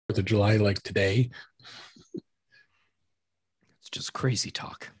4th of July like today. It's just crazy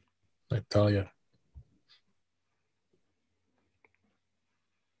talk. I tell you.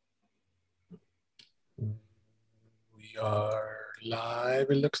 We are live,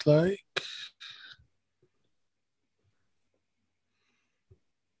 it looks like.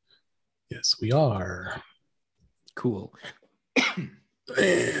 Yes, we are. Cool.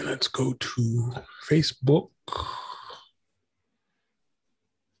 And let's go to Facebook.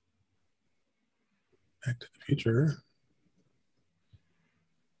 Back to the Future.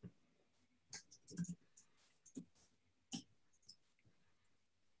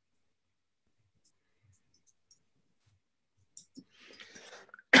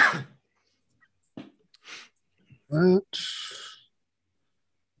 That.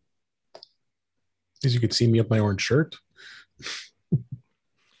 As you can see me up my orange shirt.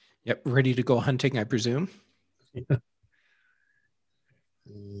 Yep, ready to go hunting, I presume. Yeah.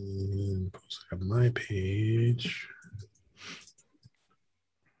 And post it on my page.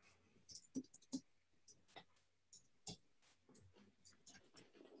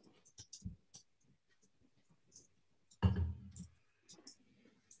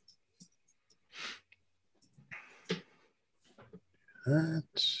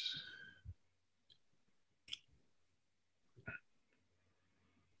 That.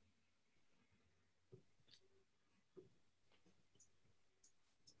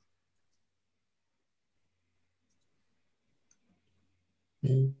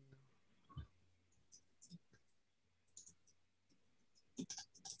 And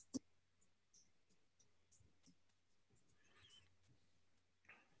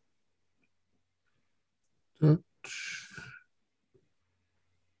all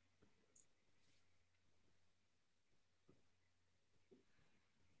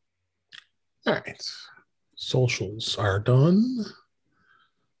right. Socials are done.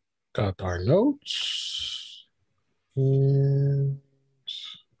 Got our notes. And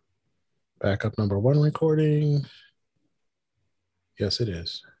backup number 1 recording. Yes, it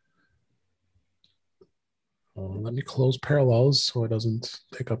is. Let me close Parallels so it doesn't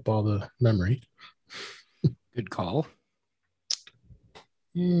take up all the memory. Good call.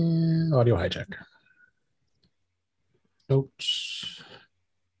 And audio hijack. Notes.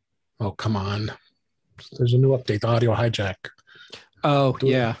 Oh, come on. There's a new update, the audio hijack. Oh,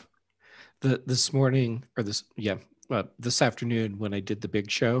 yeah. This morning, or this afternoon when I did the big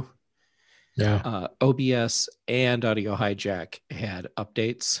show, OBS and audio hijack had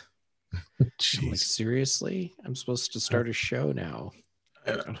updates. I'm like, seriously? I'm supposed to start a show now.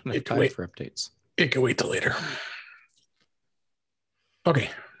 I don't have time for updates. It can wait till later. Okay.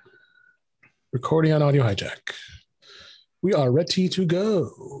 Recording on audio hijack. We are ready to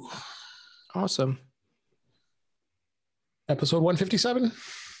go. Awesome. Episode 157.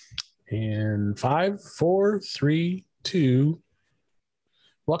 And 5, 4, 3, 2.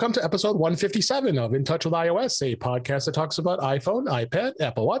 Welcome to episode 157 of In Touch with iOS, a podcast that talks about iPhone, iPad,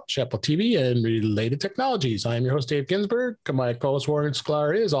 Apple Watch, Apple TV, and related technologies. I am your host, Dave Ginsburg. My co-host, Warren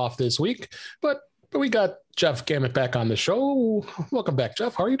Sklar, is off this week, but we got Jeff Gamet back on the show. Welcome back,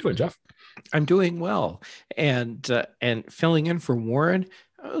 Jeff. How are you doing, Jeff? I'm doing well. And filling in for Warren,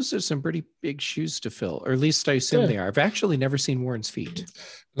 those are some pretty big shoes to fill, or at least I assume they are. I've actually never seen Warren's feet.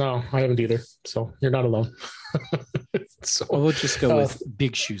 No, I haven't either. So you're not alone. So we'll just go with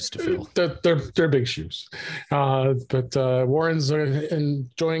big shoes to fill. They're big shoes. But Warren's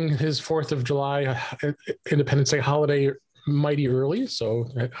enjoying his 4th of July Independence Day holiday mighty early. So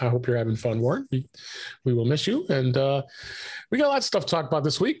I hope you're having fun, Warren. We will miss you. And we got lots of stuff to talk about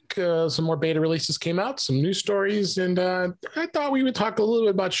this week. Some more beta releases came out, some news stories. And I thought we would talk a little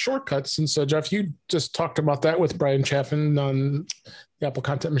bit about shortcuts. Since Jeff, you just talked about that with Brian Chaffin on the Apple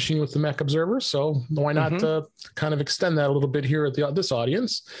Content Machine with the Mac Observer. So why not kind of extend that a little bit here at this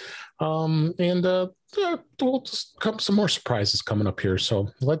audience? We'll just come some more surprises coming up here.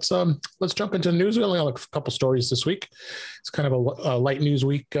 So let's jump into the news. We only have a couple stories this week. It's kind of a light news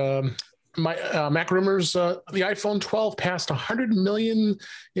week. Mac rumors, the iPhone 12 passed 100 million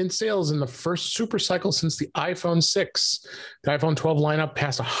in sales in the first super cycle since the iPhone 6. The iPhone 12 lineup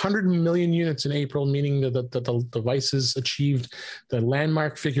passed 100 million units in April, meaning that the devices achieved the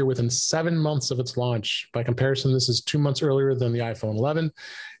landmark figure within 7 months of its launch. By comparison, this is 2 months earlier than the iPhone 11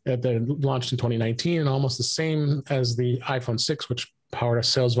 that launched in 2019, and almost the same as the iPhone 6, which powered a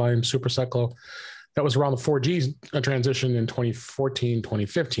sales volume super cycle that was around the 4G transition in 2014,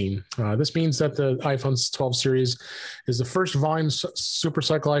 2015. This means that the iPhone 12 series is the first volume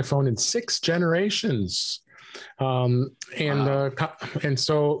supercycle iPhone in 6 generations. And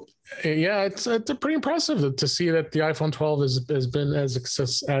so Yeah, it's pretty impressive to see that the iPhone 12 has been as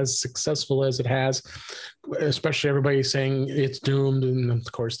successful as it has, especially everybody saying it's doomed, and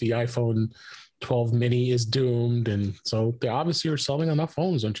of course the iPhone 12 mini is doomed, and so they obviously are selling enough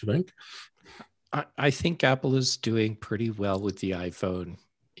phones, don't you think? I think Apple is doing pretty well with the iPhone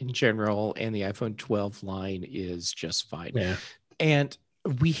in general, and the iPhone 12 line is just fine. Yeah. And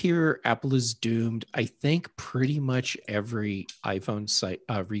we hear Apple is doomed, I think, pretty much every iPhone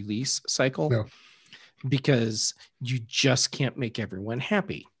release cycle, No. because you just can't make everyone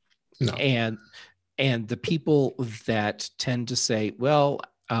happy. No. And the people that tend to say, well,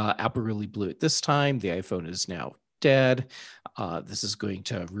 Apple really blew it this time, the iPhone is now dead, this is going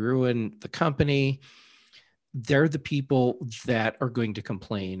to ruin the company, they're the people that are going to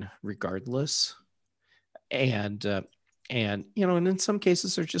complain regardless. And and in some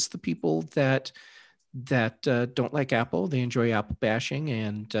cases they're just the people that don't like Apple. They enjoy Apple bashing,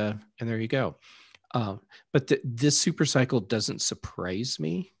 and there you go. But this super cycle doesn't surprise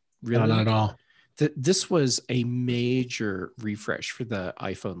me, really. No, not at all. This was a major refresh for the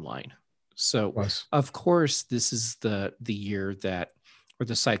iPhone line. So of course, this is the year that, or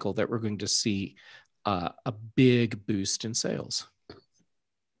the cycle that we're going to see a big boost in sales.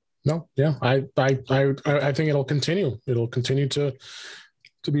 No, yeah, I think it'll continue. It'll continue to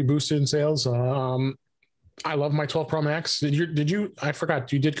be boosted in sales. I love my 12 Pro Max. Did you? I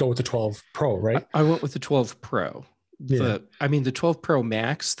forgot you did go with the 12 Pro, right? I went with the 12 Pro. Yeah. The 12 Pro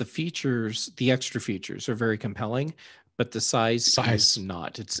Max, the features, the extra features are very compelling, but the size is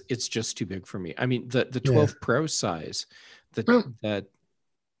not. It's just too big for me. I mean, the 12 Pro size, the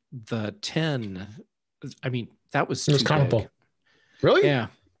 10. I mean, that was too comparable. Big. Really? Yeah.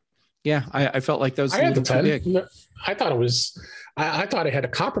 Yeah, I felt like that was a little too big. I thought it was. I thought it had a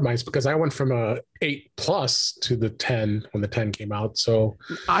compromise because I went from a 8 Plus to the 10 when the 10 came out. So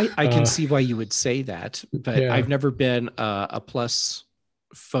I can see why you would say that, but I've never been a Plus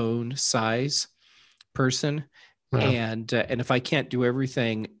phone size person, and if I can't do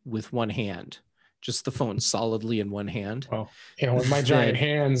everything with one hand, just the phone solidly in one hand. Well, with my giant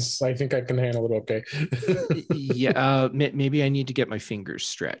hands, I think I can handle it okay. Yeah, maybe I need to get my fingers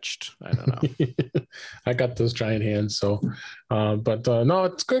stretched. I don't know. I got those giant hands, so. But no,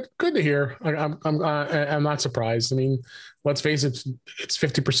 it's good to hear. I'm not surprised. I mean, let's face it, it's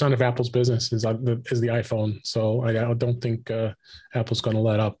 50% of Apple's business is the iPhone. So I don't think Apple's going to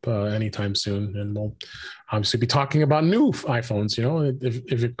let up anytime soon, and we'll obviously be talking about new iPhones.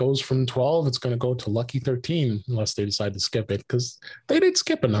 If it goes from 12, it's going to go to lucky 13 unless they decide to skip it, because they did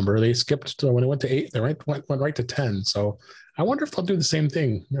skip a number. They skipped when it went to 8. They went right to 10. So I wonder if they'll do the same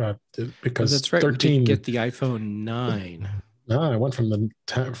thing because that's right. 13 get the iPhone 9. No, I went from the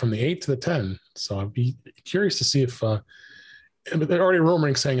 8 to the 10. So I'd be curious to see if they're already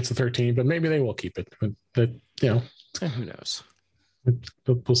rumoring saying it's the 13, but maybe they will keep it. But who knows?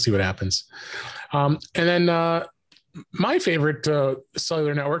 We'll see what happens. And then my favorite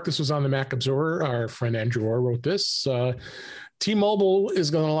cellular network. This was on the Mac Observer. Our friend Andrew Orr wrote this. T-Mobile is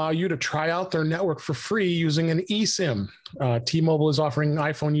going to allow you to try out their network for free using an eSIM. T-Mobile is offering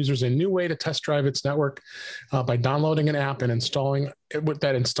iPhone users a new way to test drive its network by downloading an app and installing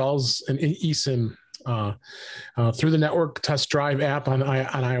that installs an eSIM. Through the network test drive app on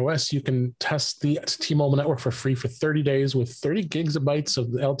iOS, you can test the T-Mobile network for free for 30 days with 30 gigabytes of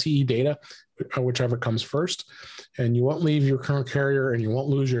LTE data, whichever comes first. And you won't leave your current carrier, and you won't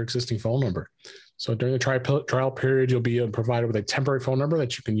lose your existing phone number. So during the trial period, you'll be provided with a temporary phone number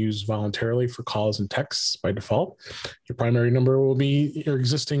that you can use voluntarily for calls and texts by default. Your primary number will be your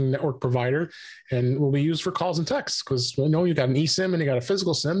existing network provider and will be used for calls and texts, because you got an eSIM and you got a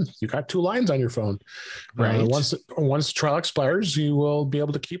physical SIM. You got 2 lines on your phone. Right. Once the trial expires, you will be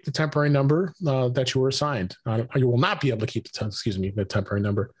able to keep the temporary number that you were assigned. You will not be able to keep the temporary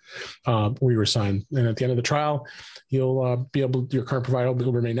number we were assigned. And at the end of the trial, you'll your current provider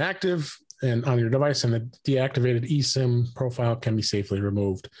will remain active and on your device, and the deactivated eSIM profile can be safely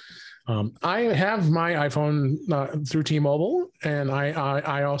removed. I have my iPhone through T-Mobile, and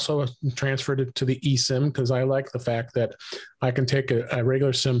I also transferred it to the eSIM because I like the fact that I can take a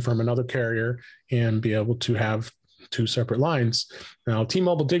regular SIM from another carrier and be able to have 2 separate lines. Now,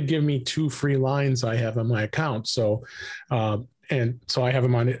 T-Mobile did give me 2 free lines I have on my account, so and so I have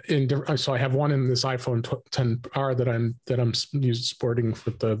them so I have one in this iPhone 10R that I'm sporting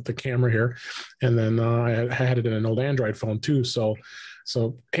with the camera here, and then I had it in an old Android phone too. So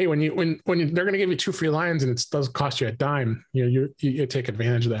hey, when they're going to give you 2 free lines and it does cost you a dime, you take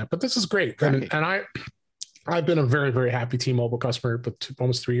advantage of that. But this is great, right. and I've been a very, very happy T-Mobile customer, but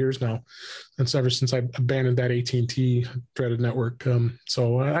almost 3 years now. That's ever since I abandoned that AT&T dreaded network.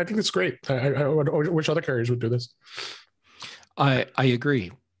 So I think it's great. I wish other carriers would do this. I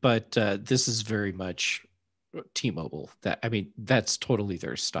agree, but this is very much T-Mobile. That's totally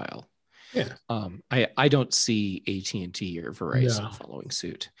their style. Yeah. I don't see AT&T or Verizon following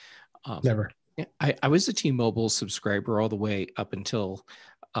suit. Never. I was a T-Mobile subscriber all the way up until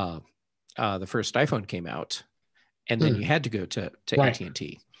the first iPhone came out, and then you had to go to Right.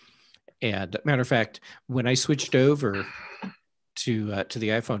 AT&T. And matter of fact, when I switched over to the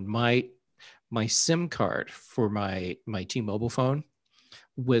iPhone, my SIM card for my T-Mobile phone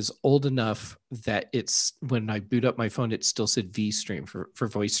was old enough that it's when I boot up my phone, it still said VStream for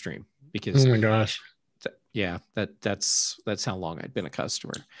voice stream, because oh my gosh, that's how long I'd been a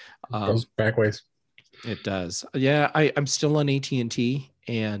customer. It goes back ways. It does. Yeah, I'm still on AT&T,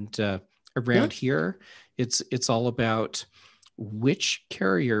 and around here, it's all about which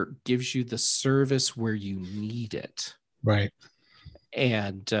carrier gives you the service where you need it. Right.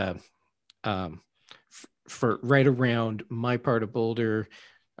 And for right around my part of Boulder,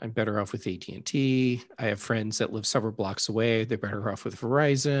 I'm better off with AT&T. I have friends that live several blocks away. They're better off with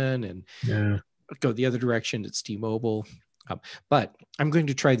Verizon, and go the other direction. It's T-Mobile. But I'm going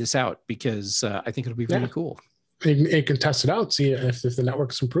to try this out because I think it'll be really cool. You can test it out, see if the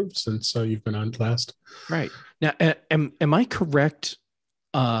network's improved since you've been on last. Right. Now, am I correct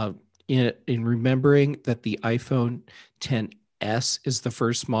in remembering that the iPhone XS is the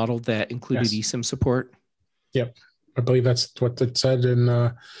first model that included eSIM support? Yep. I believe that's what it said in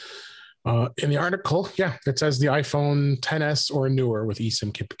the article. Yeah, it says the iPhone XS or newer with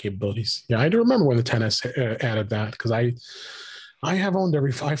eSIM capabilities. Yeah, I do remember when the XS added that, because I have owned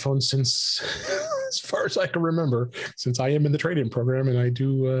every iPhone since, as far as I can remember, since I am in the trade-in program, and I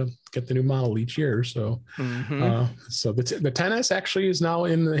do get the new model each year. So, so the XS actually is now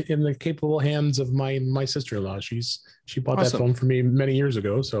in the capable hands of my sister-in-law. She bought that phone for me many years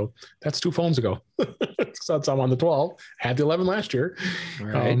ago. So that's 2 phones ago. So I'm on the 12. Had the 11 last year.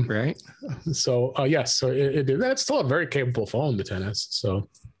 Right. So yes, so it did. That's still a very capable phone, the XS. So.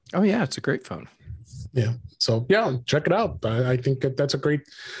 Oh yeah, it's a great phone. Yeah. So yeah, check it out. I think that's a great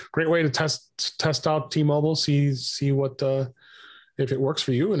way to test out T-Mobile. See what if it works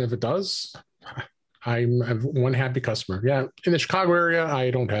for you, and if it does, I'm one happy customer. Yeah, in the Chicago area,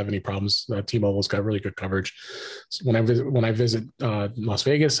 I don't have any problems. T-Mobile's got really good coverage. So when I visit Las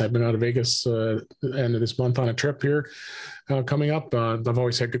Vegas, I've been out of Vegas the end of this month on a trip here coming up. I've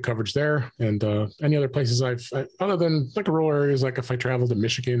always had good coverage there, and any other places other than like rural areas, like if I travel to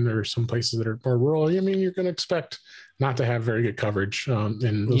Michigan or some places that are more rural, I mean, you're going to expect not to have very good coverage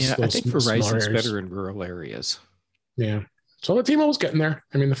in those. I think Verizon's better in rural areas. Yeah. So the T-Mobile's getting there.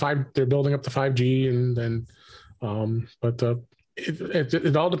 I mean, they're building up the 5G, and then, but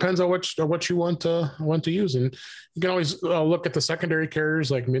it all depends on what you want to use, and you can always look at the secondary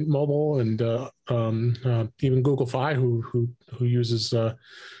carriers like Mint Mobile and even Google Fi, who uses a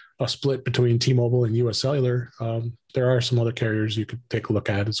split between T-Mobile and US Cellular. There are some other carriers you could take a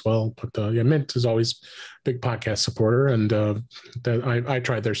look at as well, but Mint is always a big podcast supporter, and I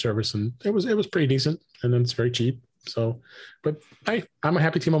tried their service, and it was pretty decent, and then it's very cheap. So, but I'm a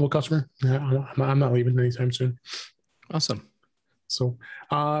happy T-Mobile customer. I'm not leaving anytime soon. Awesome. So,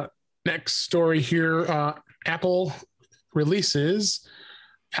 next story here, Apple releases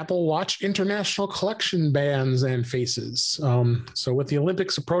Apple Watch International Collection bands and faces. So with the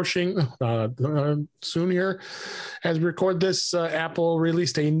Olympics approaching soon here, as we record this, Apple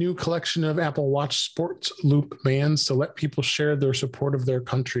released a new collection of Apple Watch Sports Loop bands to let people share their support of their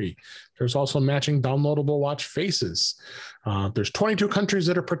country. There's also matching downloadable watch faces. There's 22 countries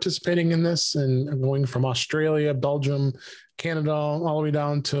that are participating in this, and going from Australia, Belgium, Canada, all the way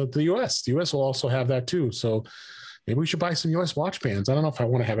down to the US. The US will also have that too. So maybe we should buy some US watch bands. I don't know if I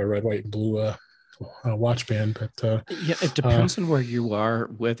want to have a red, white, and blue watch band, but yeah, it depends on where you are,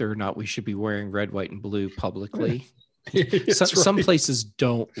 whether or not we should be wearing red, white, and blue publicly. Some places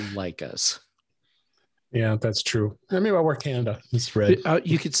don't like us. Yeah, that's true. Maybe I'll wear Canada. It's red.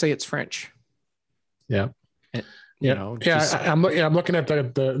 You could say it's French. Yeah. I'm looking at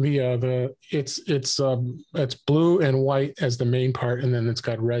it's blue and white as the main part, and then it's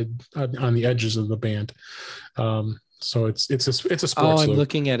got red on the edges of the band. So it's a sports. Oh, I'm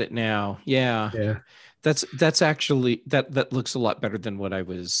looking at it now. Yeah. That's actually that looks a lot better than what I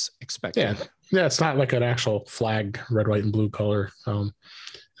was expecting. Yeah. It's not like an actual flag, red, white, and blue color.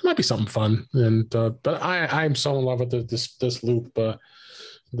 It might be something fun, and but I'm so in love with this loop.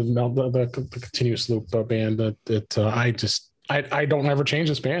 The continuous loop band that I just I don't ever change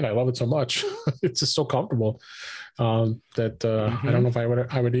this band. I love it so much. It's just so comfortable. That I don't know if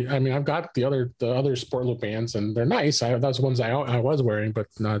I mean, I've got the other Sport Loop bands, and they're nice. That's the ones I was wearing, but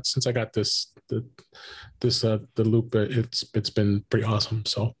not since I got the Loop. It's been pretty awesome.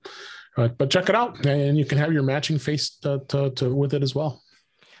 So, but check it out, and you can have your matching face to with it as well.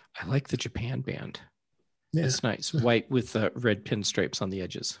 I like the Japan band. Yeah. It's nice, white with red pinstripes on the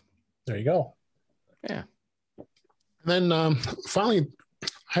edges. There you go. Yeah. And then finally,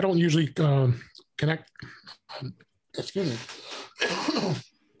 I don't usually connect. Excuse me.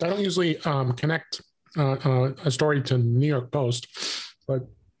 I don't usually connect a story to New York Post, but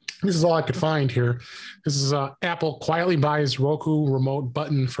this is all I could find here. This is Apple quietly buys Roku remote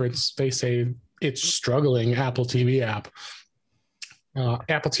button for its, they say, it's struggling Apple TV app.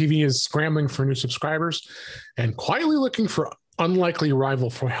 Apple TV is scrambling for new subscribers and quietly looking for unlikely rival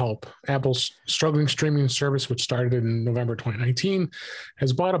for help. Apple's struggling streaming service, which started in November 2019,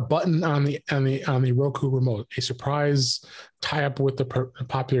 has bought a button on the Roku remote, a surprise tie-up with the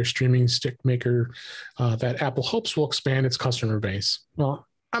popular streaming stick maker that Apple hopes will expand its customer base. Well,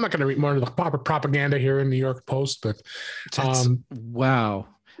 I'm not going to read more of the propaganda here in New York Post, but wow.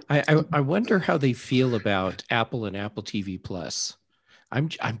 I wonder how they feel about Apple and Apple TV Plus. I'm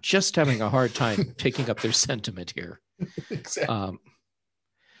just having a hard time picking up their sentiment here. Exactly.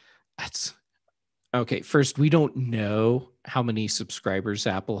 That's okay. First, we don't know how many subscribers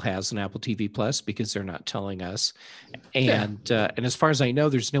Apple has in Apple TV Plus because they're not telling us. And as far as I know,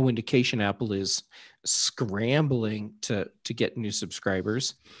 there's no indication Apple is scrambling to get new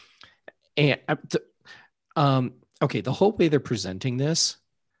subscribers. And okay, the whole way they're presenting this.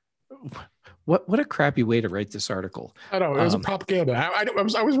 What a crappy way to write this article. I know it was a propaganda. I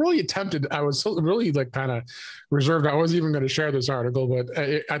was really tempted. I was really like kind of reserved. I wasn't even going to share this article, but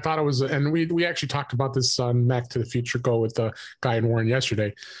I thought it was. And we actually talked about this on Mac to the Future Go with Guy and Warren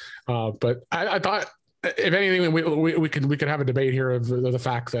yesterday. But I thought, if anything, we could have a debate here of the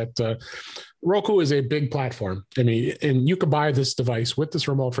fact that Roku is a big platform. I mean, and you could buy this device with this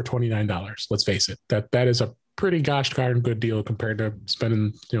remote for $29. Let's face it, that is a pretty gosh darn good deal compared to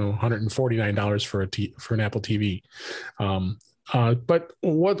spending $149 for an Apple TV. But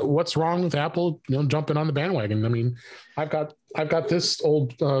what's wrong with Apple jumping on the bandwagon? I mean, I've got this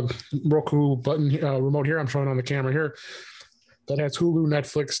old Roku button remote here. I'm showing on the camera here that has Hulu,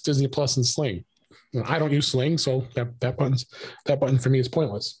 Netflix, Disney Plus, and Sling. I don't use Sling, so that button for me is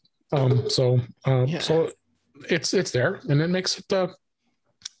pointless. So it's there, and it makes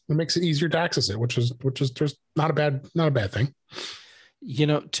it easier to access it, which is just not a bad thing.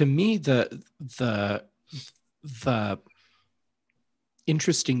 To me, the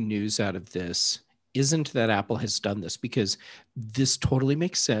interesting news out of this isn't that Apple has done this, because this totally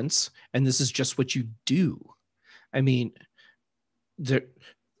makes sense, and this is just what you do. I mean,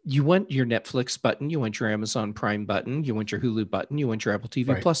 you want your Netflix button, you want your Amazon Prime button, you want your Hulu button, you want your Apple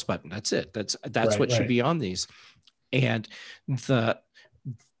TV Plus button. That's it. That's what should be on these. And the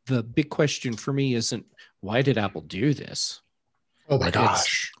big question for me isn't, why did Apple do this? Oh my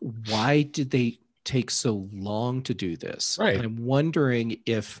gosh. Why did they take so long to do this? Right. And I'm wondering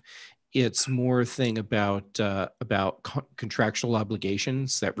if it's more a thing about contractual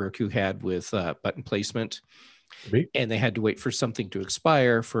obligations that Roku had with button placement. Maybe. And they had to wait for something to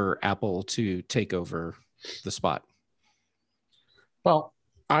expire for Apple to take over the spot. Well,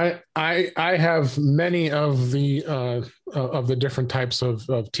 I have many of the different types of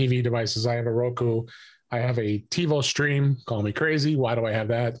TV devices. I have a Roku. I have a TiVo Stream. Call me crazy. Why do I have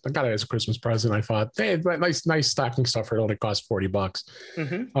that? I got it as a Christmas present. I thought, hey, nice stocking stuffer. It only costs $40.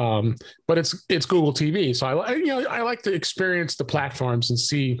 Mm-hmm. But it's Google TV, so I like to experience the platforms and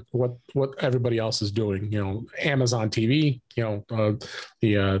see what everybody else is doing. Amazon TV.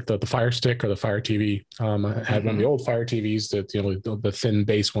 The Fire Stick or the Fire TV. I had one of the old Fire TVs, that the thin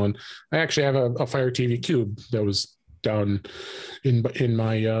base one. I actually have a Fire TV Cube that was down in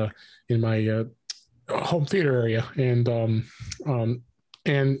my home theater area, and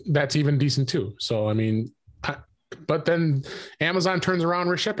that's even decent too. So I mean, but then Amazon turns around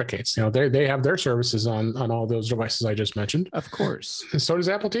and reciprocates. They have their services on all those devices I just mentioned. Of course. And so does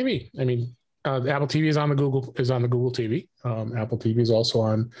Apple TV. I mean, Apple TV is on the Google TV. Apple TV is also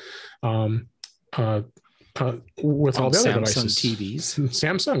on with all the other devices. TVs.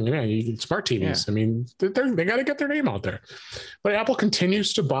 Samsung, smart TVs. Yeah. I mean, they got to get their name out there. But Apple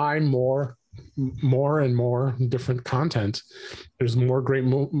continues to buy more and more different content. There's more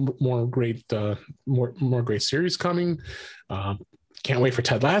great series coming. Can't wait for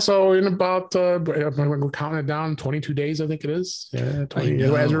Ted Lasso in about we're counting it down 22 days, I think it is. Yeah, 20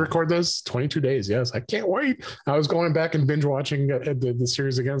 as we record this, 22 days. Yes, I can't wait. I was going back and binge watching the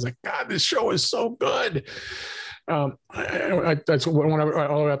series again. I was like, God, this show is so good. That's when I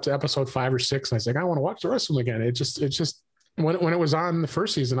all the way up to episode 5 or 6. And I was like, I want to watch the rest of them again. It just when it was on the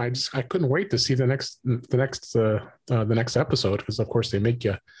first season, I couldn't wait to see the next episode, because of course they make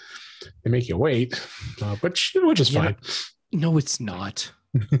you wait, which is fine. No, it's not.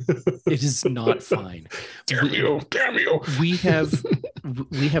 It is not fine. Damn you. We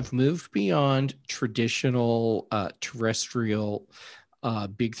have moved beyond traditional terrestrial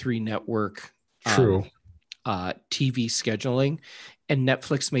big three network True. TV scheduling, and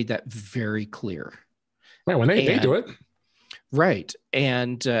Netflix made that very clear. Right, when they do it. Right.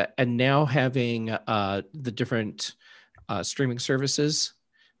 And now having the different streaming services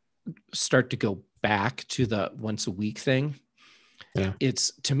start to go back to the once a week thing. Yeah.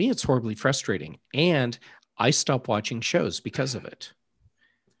 To me, it's horribly frustrating. And I stopped watching shows because of it.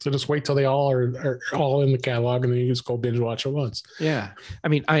 So just wait till they all are all in the catalog, and then you just go binge watch at once. Yeah. I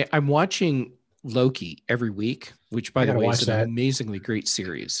mean, I'm watching Loki every week, which by the way is an amazingly great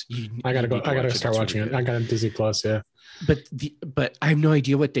series. I gotta start watching it. I got a Disney Plus, yeah. But I have no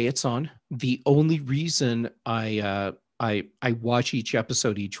idea what day it's on. The only reason I watch each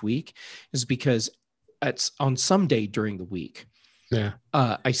episode each week is because it's on some day during the week. Yeah.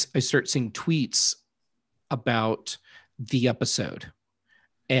 I start seeing tweets about the episode.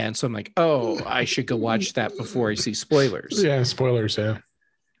 And so I'm like, oh, I should go watch that before I see spoilers. Yeah, spoilers, yeah.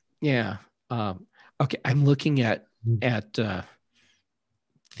 Yeah. Okay, I'm looking at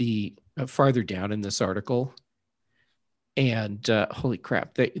the farther down in this article, and holy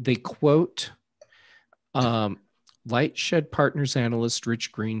crap, they quote Lightshed Partners analyst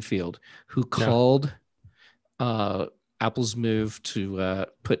Rich Greenfield, who called Apple's move to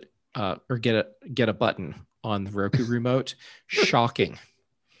put or get a button on the Roku remote shocking,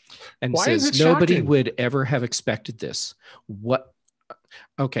 and Why says is it nobody shocking? would ever have expected this. What?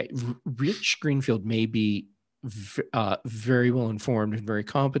 Okay, Rich Greenfield may be very well informed and very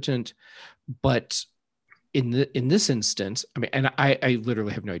competent, but in this instance, I mean, and I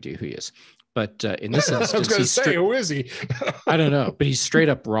literally have no idea who he is, but in this instance, I was going to say, who is he? I don't know, but he's straight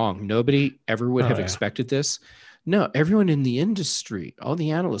up wrong. Nobody ever would have expected this. No, everyone in the industry, all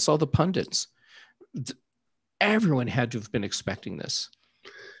the analysts, all the pundits, everyone had to have been expecting this.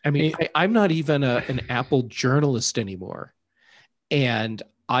 I mean, I'm not even an Apple journalist anymore, and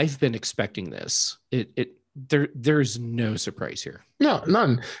I've been expecting this. There's no surprise here. No,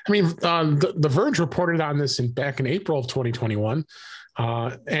 none. I mean, the Verge reported on this back in April of 2021,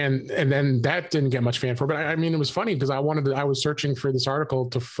 and then that didn't get much fanfare. But I mean, it was funny because I was searching for this article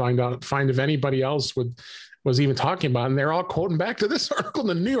to find if anybody else was even talking about it, and they're all quoting back to this article in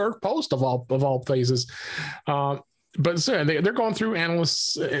the New York Post of all places. But so they're going through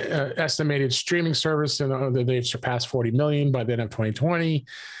analysts' estimated streaming service, and they've surpassed 40 million by the end of 2020.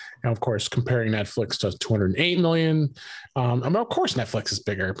 And of course, comparing Netflix to 208 million. I mean, of course, Netflix is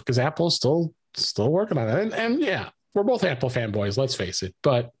bigger because Apple's still working on it. And yeah, we're both Apple fanboys, let's face it.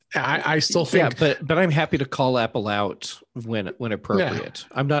 But I still think. Yeah, but I'm happy to call Apple out when appropriate.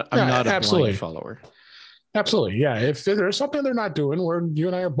 Yeah. I'm not a blind follower. Absolutely, yeah. If there's something they're not doing, you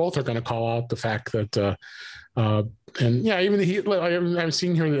and I are both going to call out the fact that. And yeah, even I'm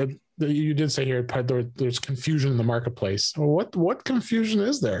seeing here that you did say here there's confusion in the marketplace. What confusion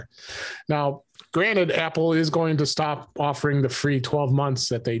is there? Now, granted, Apple is going to stop offering the free 12 months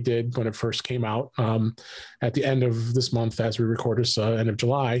that they did when it first came out at the end of this month, as we record this end of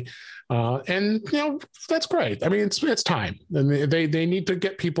July. And that's great. I mean, it's time, and they need to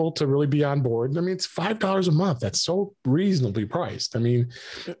get people to really be on board. I mean, it's $5 a month. That's so reasonably priced. I mean,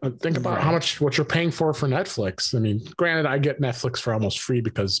 think about what you're paying for Netflix. I mean, granted, I get Netflix for almost free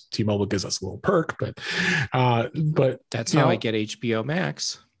because T-Mobile gives us a little perk, but that's how I get HBO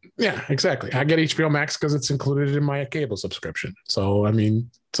Max. Yeah, exactly. I get HBO Max because it's included in my cable subscription. So I mean,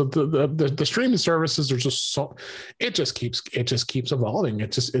 so the streaming services are just it just keeps evolving.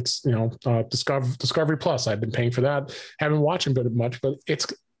 It's Discovery Plus. I've been paying for that. Haven't watched it much, but it's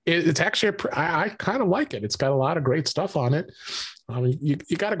actually I kind of like it. It's got a lot of great stuff on it. You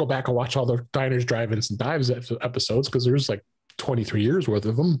got to go back and watch all the Diners, Drive-ins, and Dives episodes because there's like 23 years worth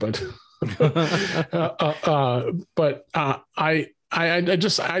of them. But I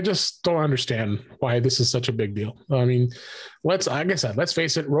just don't understand why this is such a big deal. I mean, like I said, let's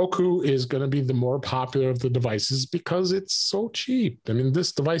face it, Roku is going to be the more popular of the devices because it's so cheap. I mean,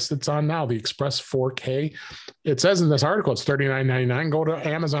 this device that's on now, the Express 4K, it says in this article, it's $39.99. Go to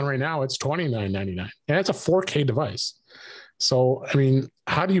Amazon right now, it's $29.99. And it's a 4K device. So, I mean,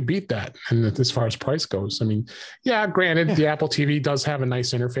 how do you beat that? And as far as price goes, I mean, yeah, granted, Yeah. the Apple TV does have a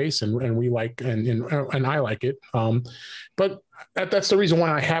nice interface, and we like, and I like it. But that's the reason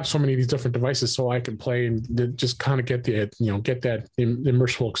why I have so many of these different devices, so I can play and just kind of get get that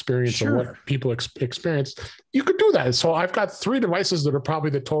immersive experience of what Sure. people experience. You could do that. So I've got 3 devices that are probably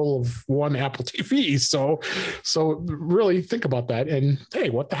the total of 1 Apple TV. So really think about that. And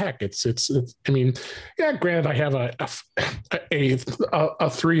hey, what the heck? It's I mean, yeah, granted, I have a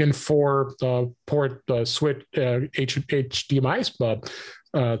 3 and 4 port switch HDMI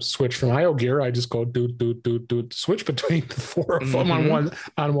switch from IO I just go do switch between the 4 of them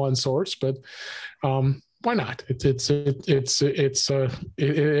on one source. But why not? It's a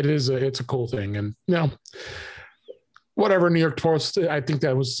cool thing. And whatever, New York Post, I think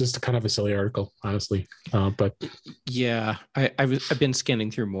that was just kind of a silly article, honestly. But yeah, I've been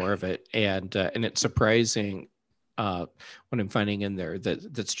scanning through more of it, and it's surprising what I'm finding in there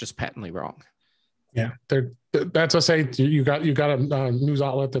that's just patently wrong. Yeah, that's what I say. You got a news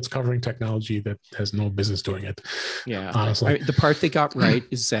outlet that's covering technology that has no business doing it. Yeah, honestly, the part they got right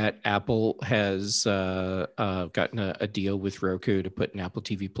is that Apple has gotten a deal with Roku to put an Apple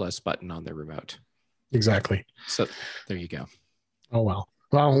TV Plus button on their remote. Exactly. So there you go. Oh well.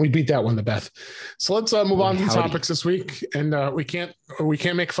 Well, we beat that one to Beth. So let's move on to the topics this week. And we can't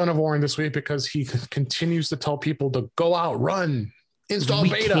make fun of Warren this week because he continues to tell people to go out, run, install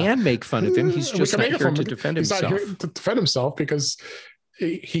beta. We can make fun of him. He's just not here to defend himself. He's not here to defend himself because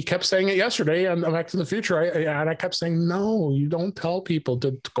he kept saying it yesterday on Back to the Future. I kept saying, no, you don't tell people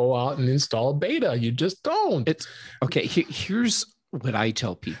to go out and install beta. You just don't. It's okay. Here's what I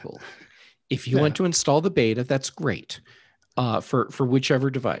tell people. If you want to install the beta, that's great for whichever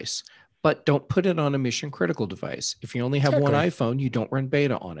device, but don't put it on a mission critical device. If you only have one iPhone, you don't run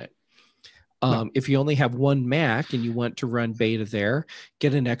beta on it. If you only have one Mac and you want to run beta there,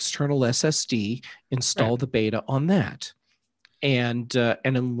 get an external SSD, install the beta on that. And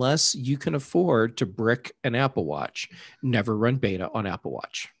unless you can afford to brick an Apple Watch, never run beta on Apple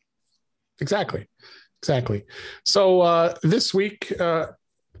Watch. Exactly. So this week,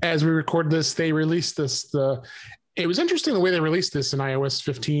 as we record this, they released this. It was interesting the way they released this in iOS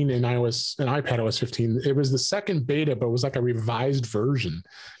 15 and iPadOS 15. It was the second beta, but it was like a revised version.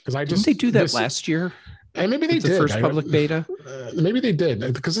 Because didn't they do that last year? And maybe they did. The first public beta? Maybe they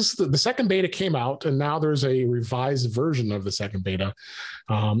did, because the second beta came out, and now there's a revised version of the second beta.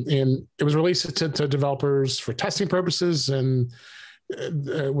 And it was released to developers for testing purposes, and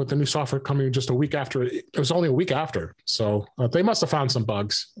with the new software coming just a week after. It was only a week after. So they must have found some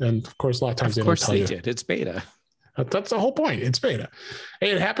bugs. And of course, a lot of times they don't tell you. Of course they did. It's beta. That's the whole point. It's beta.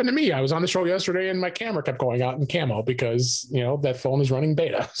 Hey, it happened to me. I was on the show yesterday and my camera kept going out in camo because, that phone is running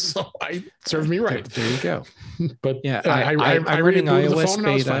beta. So I served me right. There you go. But yeah, I'm running iOS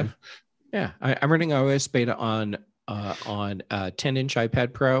beta. Yeah, I'm running iOS beta on 10-inch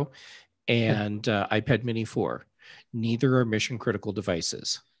iPad Pro and iPad Mini 4. Neither are mission critical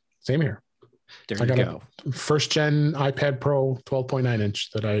devices. Same here. There you go. First gen iPad Pro 12.9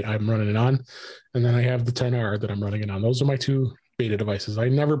 inch that I'm running it on. And then I have the 10R that I'm running it on. Those are my 2 beta devices. I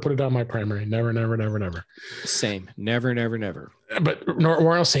never put it on my primary. Never. Same. Never. But Warren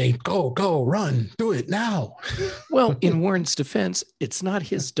will say, go, run, do it now. Well, in Warren's defense, it's not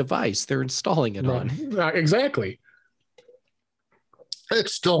his device they're installing it on. Exactly.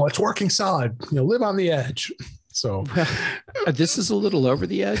 It's working solid. Live on the edge. So this is a little over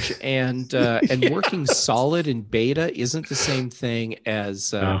the edge, and working solid in beta isn't the same thing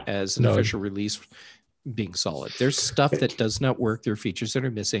as an official release being solid. There's stuff that does not work. There are features that are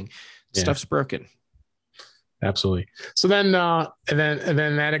missing. Stuff's broken. Absolutely. So then, and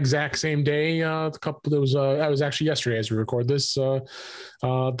then that exact same day, I was actually yesterday as we record this,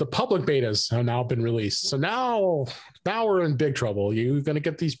 the public betas have now been released. So now we're in big trouble. You're going to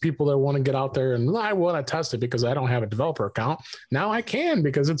get these people that want to get out there and I want to test it because I don't have a developer account. Now I can,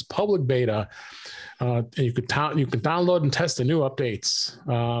 because it's public beta. You could download and test the new updates.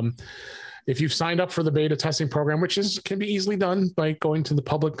 If you've signed up for the beta testing program, which can be easily done by going to the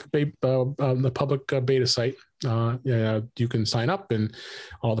public beta site, you can sign up and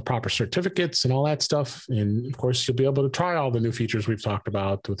all the proper certificates and all that stuff. And of course, you'll be able to try all the new features we've talked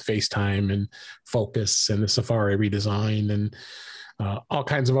about with FaceTime and Focus and the Safari redesign and all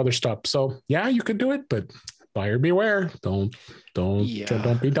kinds of other stuff. So yeah, you could do it, but buyer beware. Don't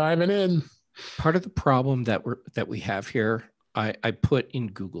be diving in. Part of the problem that we have here, I put in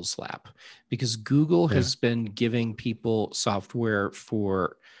Google's lap, because Google has been giving people software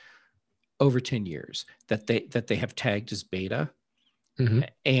for over 10 years that they have tagged as beta,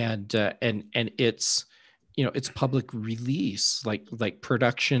 and it's it's public release, like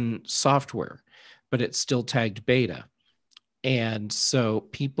production software, but it's still tagged beta. And so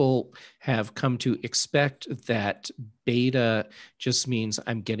people have come to expect that beta just means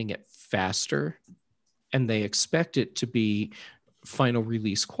I'm getting it faster, and they expect it to be final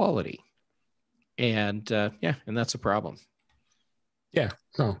release quality. And and that's a problem. Yeah,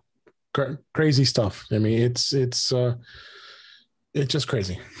 no, crazy stuff. I mean, it's just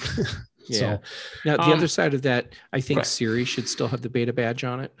crazy. Yeah. So, now the other side of that, I think Siri should still have the beta badge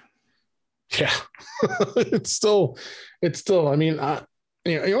on it. Yeah, it's still. I mean, one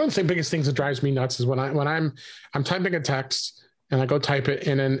of the biggest things that drives me nuts is when I'm typing a text and I go type it,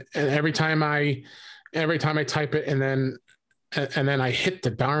 and every time I type it, and then I hit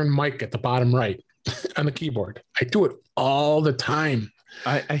the darn mic at the bottom right on the keyboard. I do it all the time.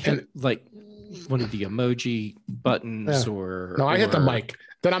 I hit like one of the emoji buttons, I hit the mic.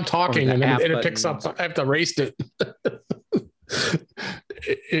 Then I'm talking, and then it picks up. I have to erase it.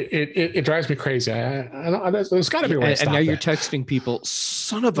 It drives me crazy. There's got to be a way to stop and now that. You're texting people,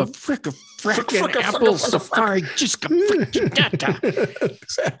 son of a frickin' Apple Safari just got freaking data.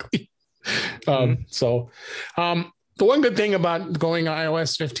 Exactly. The one good thing about going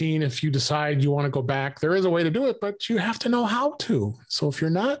iOS 15, if you decide you want to go back, there is a way to do it, but you have to know how to. So if you're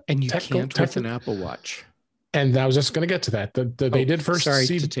not, and you can't with an Apple Watch. And I was just going to get to that. They did first. Sorry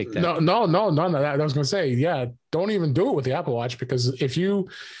to take that. No. I was going to say, yeah, don't even do it with the Apple Watch, because if you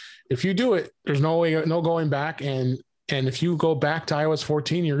do it, there's no going back. And if you go back to iOS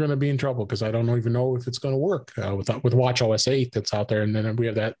 14, you're going to be in trouble, because I don't even know if it's going to work with WatchOS 8 that's out there. And then we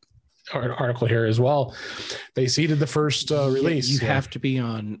have that article here as well. They seeded the first release. You have to be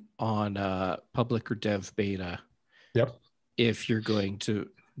on public or dev beta. Yep. If you're going to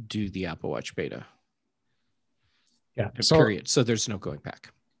do the Apple Watch beta. Yeah. Period. So there's no going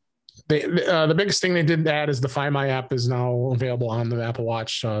back. The biggest thing they did add is the Find My app is now available on the Apple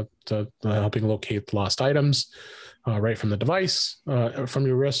Watch to helping locate lost items right from the device, from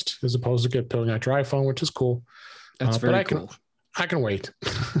your wrist, as opposed to pulling out your iPhone, which is cool. That's very cool. I can wait.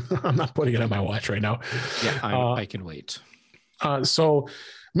 I'm not putting it on my watch right now. Yeah, I can wait. So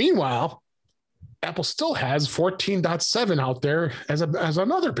meanwhile, Apple still has 14.7 out there as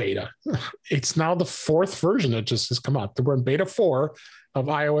another beta. It's now the fourth version that just has come out. We're in beta 4 of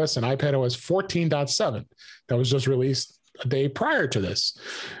iOS and iPadOS 14.7 that was just released a day prior to this,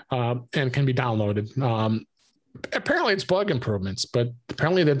 and can be downloaded. Apparently it's bug improvements, but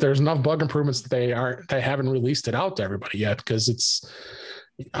apparently that there's enough bug improvements that they haven't released it out to everybody yet, because it's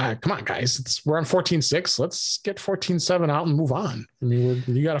come on, guys, we're on 14.6. Let's get 14.7 out and move on. I mean,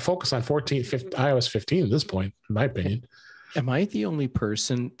 you got to focus on iOS 15 at this point, in my opinion. Am I the only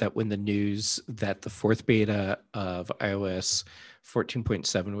person that when the news that the fourth beta of iOS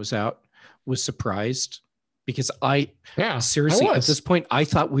 14.7 was out was surprised? Because seriously, at this point, I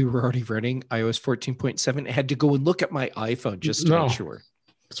thought we were already running iOS 14.7. I had to go and look at my iPhone just to make sure.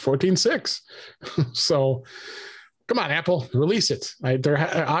 It's 14.6. So come on, Apple, release it.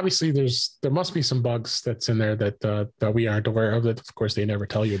 Obviously there must be some bugs that's in there that we aren't aware of, that of course they never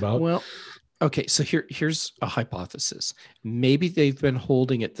tell you about. Well, okay, so here's a hypothesis. Maybe they've been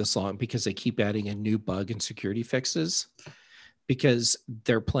holding it this long because they keep adding a new bug and security fixes, because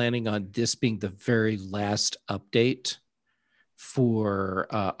they're planning on this being the very last update for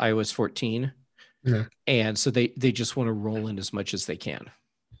iOS 14. Yeah. And so they just want to roll in as much as they can.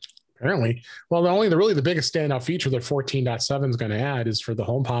 Apparently. Well, the biggest standout feature that 14.7 is going to add is for the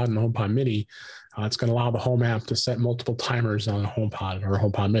HomePod and the HomePod Mini. It's going to allow the Home app to set multiple timers on a HomePod or a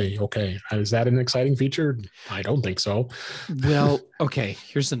HomePod Mini. Okay. Is that an exciting feature? I don't think so. Well, okay.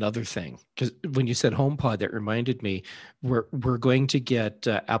 Here's another thing. Because when you said HomePod, that reminded me, we're going to get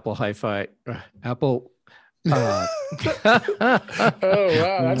Apple Hi-Fi, Apple. Oh, wow.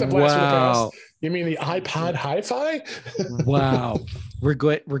 That's a blast from the past. You mean the iPod Hi-Fi? Wow. We're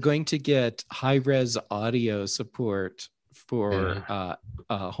going to get high-res audio support for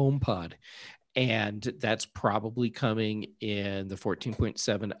HomePod. And that's probably coming in the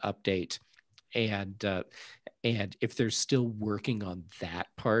 14.7 update. And if they're still working on that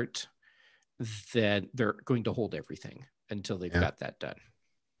part, then they're going to hold everything until they've got that done.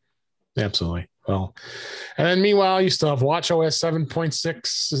 Absolutely. Well, and then meanwhile, you still have WatchOS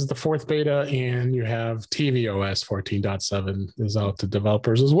 7.6 is the fourth beta, and you have tvOS 14.7 is out to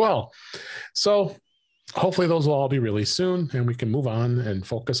developers as well. So hopefully those will all be released soon, and we can move on and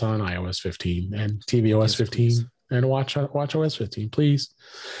focus on iOS 15 and tvOS 15 please. And WatchOS 15, please.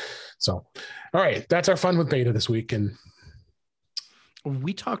 So, all right, that's our fun with beta this week. And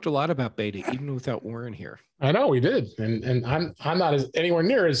We talked a lot about beta, even without Warren here. I know we did, and I'm not as anywhere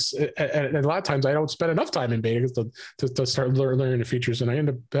near as. And a lot of times I don't spend enough time in beta to start learning the features, and I end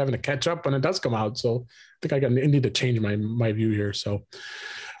up having to catch up when it does come out. So I think I need to change my view here. So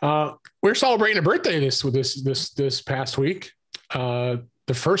we're celebrating a birthday this past week. The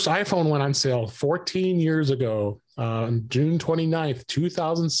first iPhone went on sale 14 years ago, on June 29th,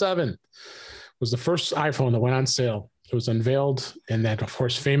 2007. Was the first iPhone that went on sale. It was unveiled in that, of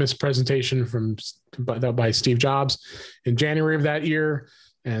course, famous presentation by Steve Jobs in January of that year.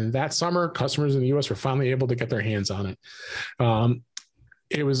 And that summer, customers in the U.S. were finally able to get their hands on it.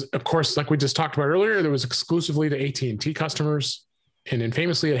 It was, of course, like we just talked about earlier, it was exclusively to AT&T customers. And then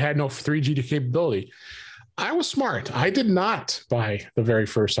famously, it had no 3G capability. I was smart. I did not buy the very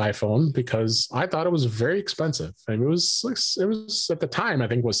first iPhone because I thought it was very expensive. I mean, it was at the time, I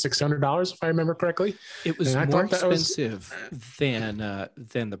think it was $600 if I remember correctly. It was more expensive than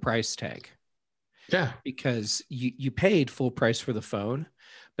the price tag. Yeah, because you paid full price for the phone,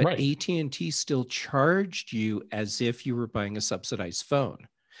 but right. AT&T still charged you as if you were buying a subsidized phone.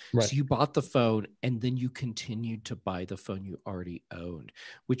 Right. So you bought the phone and then you continued to buy the phone you already owned,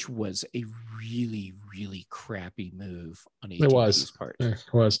 which was a really, really crappy move on AT&T's part. It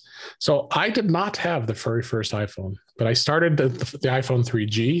was. So I did not have the very first iPhone, but I started the iPhone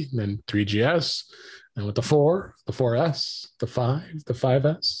 3G, then 3GS, and with the 4, the 4S, the 5, the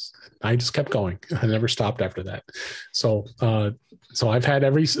 5S. I just kept going. I never stopped after that. So I've had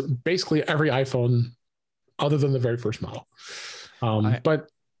basically every iPhone other than the very first model. But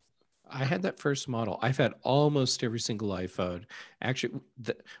I had that first model. I've had almost every single iPhone. Actually,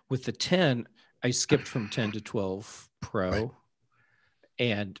 with the 10, I skipped from 10 to 12 Pro, right.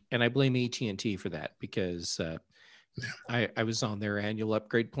 and I blame AT&T for that because I was on their annual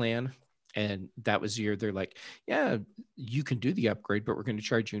upgrade plan, and that was the year they're like, yeah, you can do the upgrade, but we're going to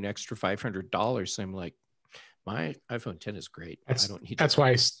charge you an extra $500. So I'm like, my iPhone 10 is great. I don't need. That's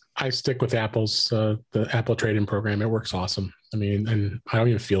why I stick with Apple's the Apple trade-in program. It works awesome. I mean, and I don't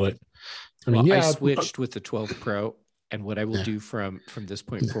even feel it. I switched with the 12 Pro, and what I will do from this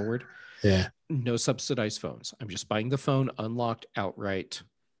point forward, no subsidized phones. I'm just buying the phone unlocked outright.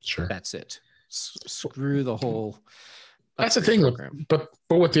 Sure, that's it. Screw the whole. That's the thing, but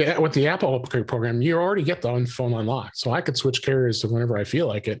with the Apple upgrade program, you already get the phone unlocked, so I could switch carriers whenever I feel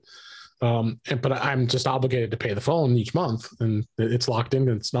like it. But I'm just obligated to pay the phone each month, and it's locked in.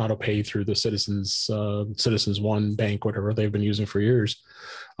 And it's not auto-pay through the Citizens One Bank, whatever they've been using for years.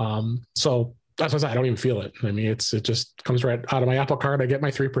 So that's what I don't even feel it. I mean, it just comes right out of my Apple Card. I get my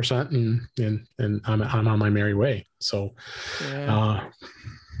 3%, and I'm on my merry way. So,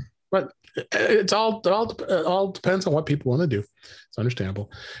 but it all depends on what people want to do. It's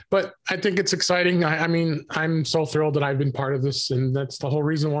understandable, but I think it's exciting. I mean, I'm so thrilled that I've been part of this, and that's the whole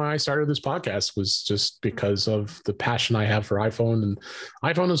reason why I started this podcast, was just because of the passion I have for iPhone. And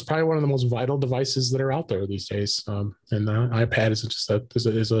iPhone is probably one of the most vital devices that are out there these days. And iPad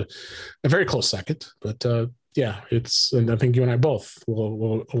is a very close second, but and I think you and I both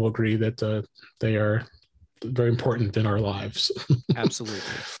will agree that they are very important in our lives. Absolutely.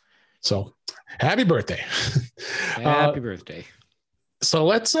 So happy birthday. Happy birthday. So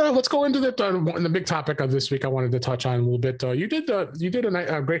let's go into the big topic of this week. I wanted to touch on a little bit. You did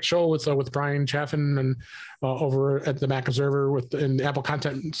a great show with Brian Chaffin and over at the Mac Observer in the Apple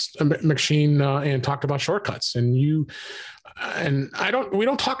Content Machine, and talked about shortcuts. And we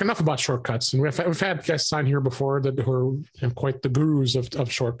don't talk enough about shortcuts. And we've had guests on here before who are quite the gurus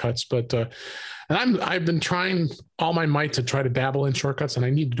of shortcuts. But and I've been trying all my might to try to dabble in shortcuts, and I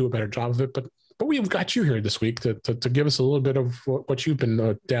need to do a better job of it. But we've got you here this week to give us a little bit of what you've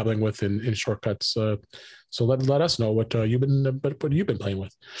been dabbling with in shortcuts. So let us know what you've been playing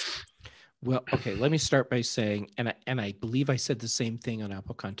with. Well, okay, let me start by saying, and I believe I said the same thing on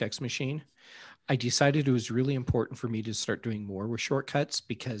Apple Context Machine. I decided it was really important for me to start doing more with shortcuts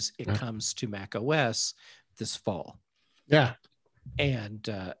because it comes to Mac OS this fall. Yeah, and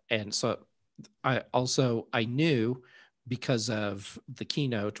so I knew, because of the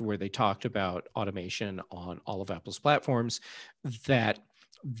keynote where they talked about automation on all of Apple's platforms, that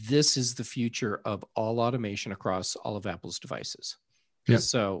this is the future of all automation across all of Apple's devices. Yep.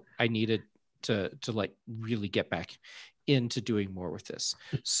 So I needed to like really get back into doing more with this.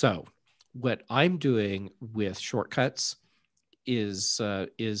 So what I'm doing with shortcuts is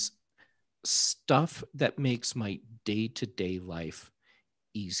stuff that makes my day-to-day life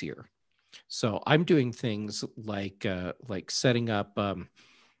easier. So I'm doing things like setting up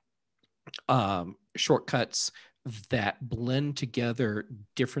shortcuts that blend together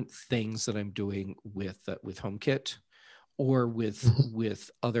different things that I'm doing with HomeKit, or with Mhm.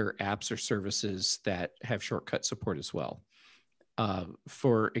 other apps or services that have shortcut support as well.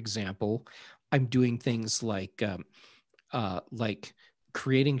 For example, I'm doing things like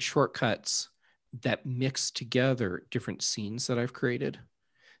creating shortcuts that mix together different scenes that I've created,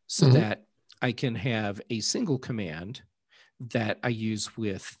 so Mhm. that I can have a single command that I use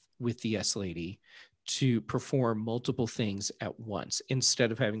with the S Lady to perform multiple things at once,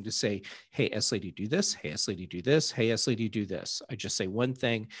 instead of having to say, hey, S Lady, do this. Hey, S Lady, do this. Hey, S Lady, do this. I just say one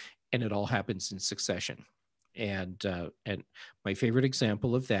thing and it all happens in succession. And my favorite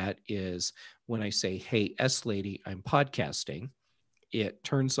example of that is when I say, hey, S Lady, I'm podcasting. It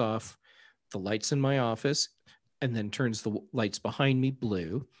turns off the lights in my office and then turns the lights behind me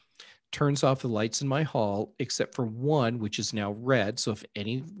blue, turns off the lights in my hall, except for one, which is now red. So if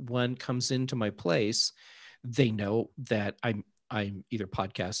anyone comes into my place, they know that I'm either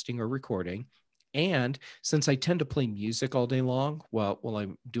podcasting or recording. And since I tend to play music all day long while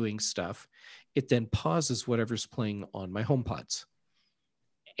I'm doing stuff, it then pauses whatever's playing on my HomePods.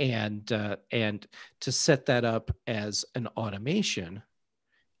 And to set that up as an automation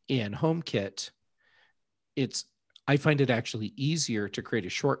in HomeKit, it's I find it actually easier to create a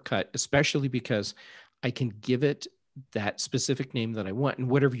shortcut, especially because I can give it that specific name that I want, and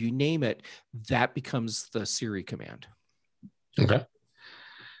whatever you name it, that becomes the Siri command. Okay.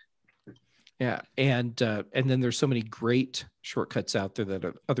 Yeah, and then there's so many great shortcuts out there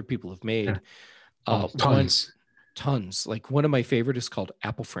that other people have made. Oh, tons. Tons. Like one of my favorite is called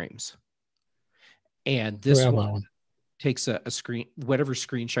Apple Frames, and We this have one that one. takes a whatever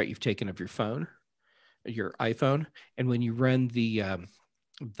screenshot you've taken of your phone, your iPhone, and when you run the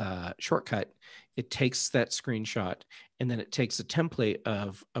shortcut, it takes that screenshot and then it takes a template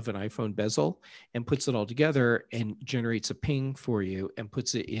of an iPhone bezel and puts it all together and generates a ping for you and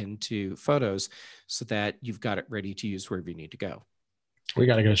puts it into Photos so that you've got it ready to use wherever you need to go. We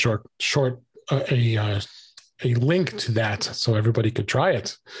got to get a link to that so everybody could try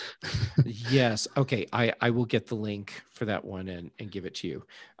it. Yes. Okay. I will get the link for that one and give it to you.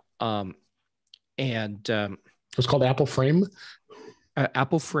 It's called Apple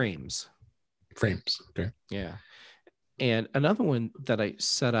Apple Frames. Frames. Okay. Yeah. And another one that I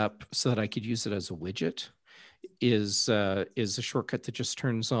set up so that I could use it as a widget is a shortcut that just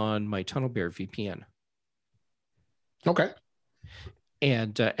turns on my TunnelBear VPN. Okay.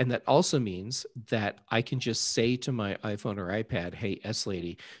 And that also means that I can just say to my iPhone or iPad, hey, S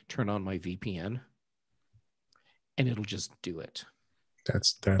Lady, turn on my VPN, and it'll just do it.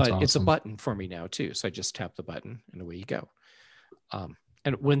 That's But awesome. it's a button for me now too. So I just tap the button and away you go.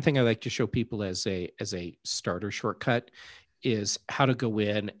 And one thing I like to show people as a starter shortcut is how to go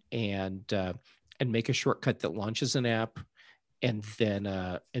in and make a shortcut that launches an app, and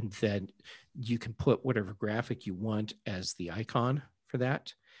then you can put whatever graphic you want as the icon for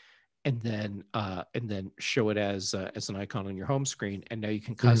that, and then show it as an icon on your home screen, and now you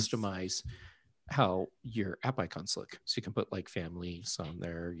can customize how your app icons look. So you can put like families on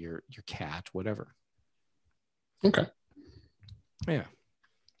there, your cat, whatever. Okay. Yeah.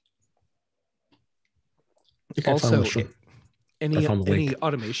 Also, any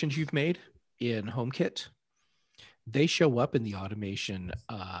automations you've made in HomeKit, they show up in the automation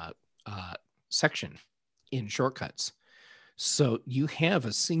section in shortcuts. So you have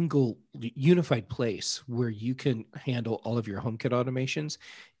a single unified place where you can handle all of your HomeKit automations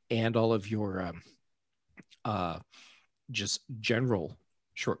and all of your just general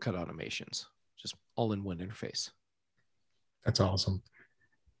shortcut automations, just all in one interface. That's awesome.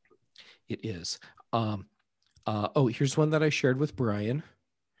 It is. Here's one that I shared with Brian,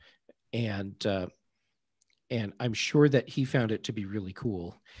 and I'm sure that he found it to be really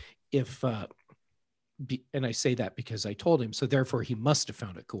cool. And I say that because I told him, so therefore he must have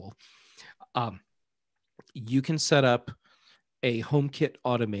found it cool. You can set up a HomeKit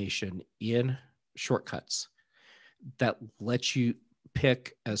automation in shortcuts that lets you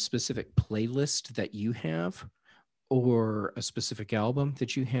pick a specific playlist that you have, or a specific album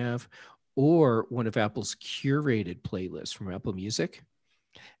that you have, or one of Apple's curated playlists from Apple Music,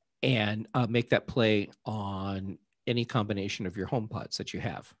 and make that play on any combination of your HomePods that you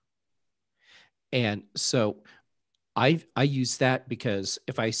have. And so I use that because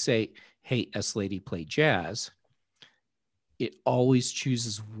if I say, hey, S Lady, play jazz, it always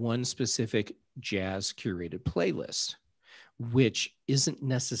chooses one specific jazz curated playlist, which isn't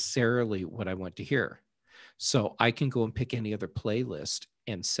necessarily what I want to hear. So I can go and pick any other playlist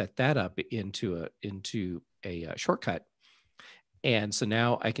and set that up into a shortcut. And so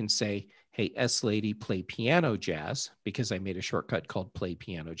now I can say, hey, S Lady, play piano jazz, because I made a shortcut called play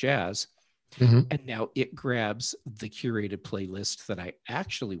piano jazz. Mhm. And now it grabs the curated playlist that I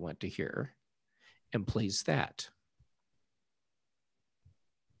actually want to hear and plays that.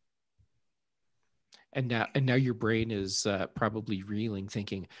 And now your brain is probably reeling,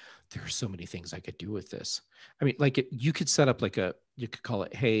 thinking, there are so many things I could do with this. I mean, like you could set up you could call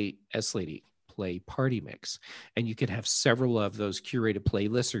it, hey, S Lady, play party mix. And you could have several of those curated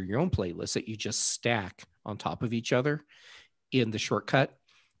playlists or your own playlists that you just stack on top of each other in the shortcut,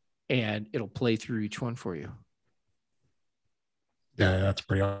 and it'll play through each one for you. Yeah, that's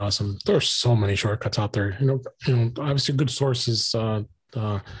pretty awesome. There's so many shortcuts out there. Obviously good sources.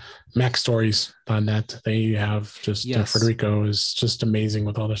 Mac Stories.net. They have just Yes. Federico is just amazing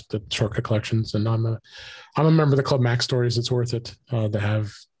with all the shortcut collections, and I'm a member of the club Mac Stories. It's worth it to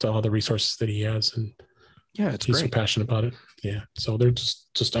have all the resources that he has, and yeah, it's he's great. so passionate about it. Yeah, so they're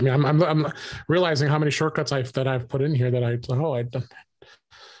just. I mean, I'm realizing how many shortcuts I've put in here that I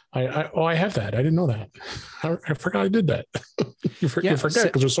have that. I didn't know that. I forgot I did that. You forget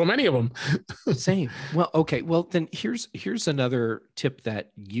because there's so many of them. Same. Well, okay. Well, then here's another tip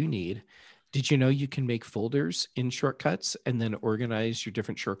that you need. Did you know you can make folders in shortcuts and then organize your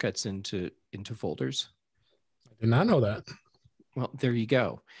different shortcuts into folders? I did not know that. Well, there you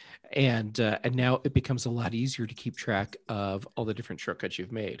go. And now it becomes a lot easier to keep track of all the different shortcuts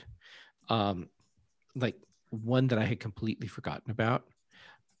you've made. Like one that I had completely forgotten about.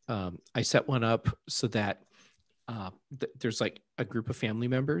 I set one up so that there's like a group of family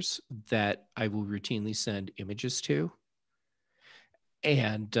members that I will routinely send images to,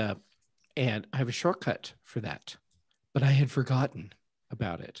 and I have a shortcut for that, but I had forgotten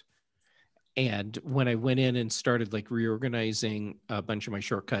about it. And when I went in and started like reorganizing a bunch of my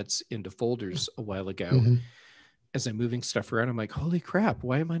shortcuts into folders a while ago, as I'm moving stuff around, I'm like, holy crap,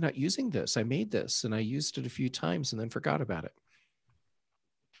 why am I not using this? I made this and I used it a few times and then forgot about it.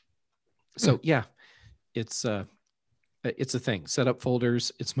 So yeah, it's a thing. Set up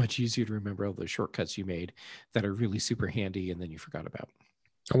folders. It's much easier to remember all the shortcuts you made that are really super handy and then you forgot about.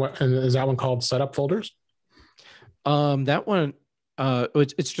 And is that one called setup folders? That one,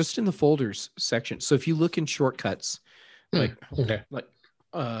 it's just in the folders section. So if you look in shortcuts, like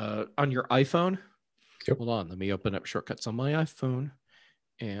on your iPhone, hold on, let me open up shortcuts on my iPhone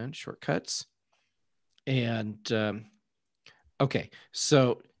and shortcuts. And okay,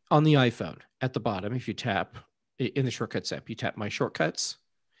 so on the iPhone at the bottom, if you tap in the shortcuts app, you tap my shortcuts.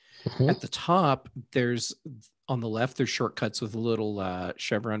 At the top, on the left, there's shortcuts with a little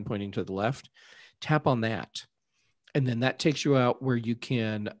chevron pointing to the left. Tap on that. And then that takes you out where you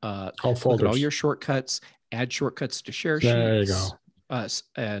can look at all your shortcuts, add shortcuts to share sheets. There you go. Or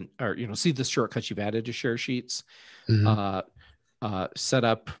see the shortcuts you've added to share sheets. Set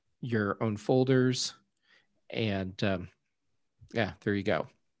up your own folders. And yeah, there you go.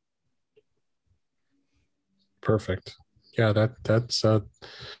 Perfect. Yeah, that's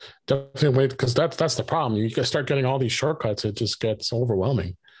definitely, because that's the problem. You start getting all these shortcuts, it just gets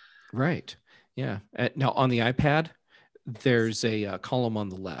overwhelming. Right. Yeah. Now on the iPad, there's a column on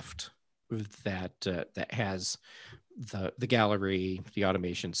the left that has the gallery, the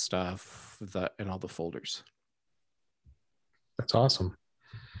automation stuff, and all the folders. That's awesome.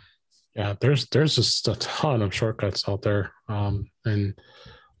 Yeah, there's just a ton of shortcuts out there, and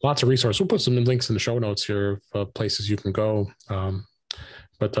lots of resources. We'll put some links in the show notes here of places you can go.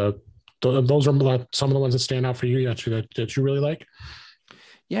 But those are some of the ones that stand out for you that you really like.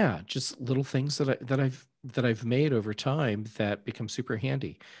 Yeah, just little things that I've made over time that become super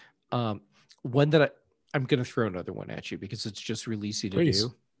handy. One that I'm going to throw another one at you because it's just really easy to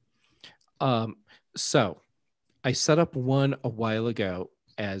do. So I set up one a while ago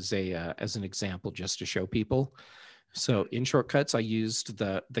as an example just to show people. So in shortcuts, I used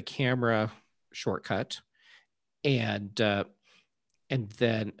the camera shortcut and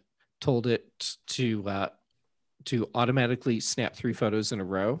then told it to automatically snap 3 photos in a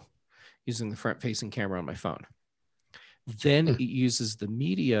row using the front-facing camera on my phone. Then it uses the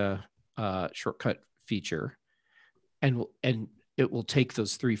media shortcut feature, and it will take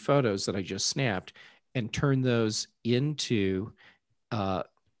those 3 photos that I just snapped and turn those into an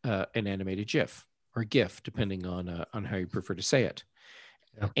animated GIF or GIF, depending on how you prefer to say it.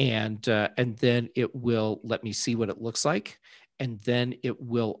 Yeah. And then it will let me see what it looks like. And then it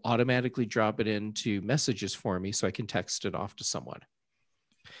will automatically drop it into messages for me so I can text it off to someone.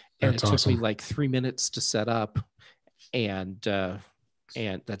 And it took me like 3 minutes to set up, and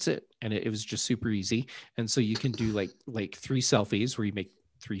that's it. And it was just super easy. And so you can do like 3 selfies where you make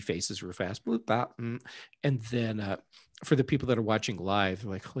 3 faces real fast, bloop, bop, and then for the people that are watching live,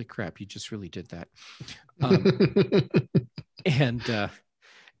 they're like, holy crap, you just really did that.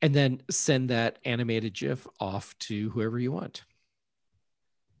 and then send that animated GIF off to whoever you want.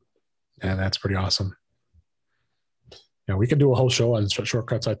 And that's pretty awesome. Yeah, we could do a whole show on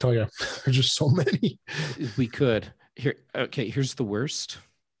shortcuts. I tell you, there's just so many. We could. Here's the worst.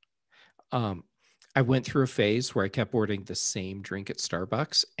 I went through a phase where I kept ordering the same drink at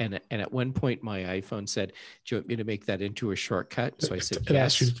Starbucks, and at one point my iPhone said, "Do you want me to make that into a shortcut?" So I said,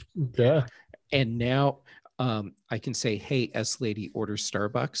 "Yes." Yeah. And now I can say, "Hey, S lady, order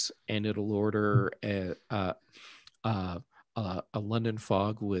Starbucks," and it'll order a London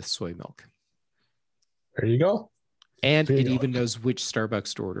Fog with soy milk. There you go. And it even knows which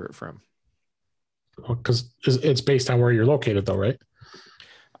Starbucks to order it from. Because it's based on where you're located, though, right?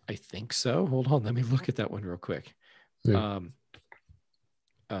 I think so. Hold on, let me look at that one real quick. Yeah.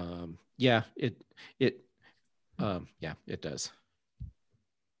 Yeah, it does.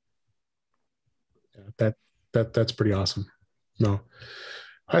 Yeah, that's pretty awesome. No,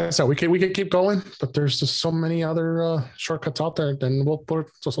 so we could keep going, but there's just so many other shortcuts out there. Then we'll put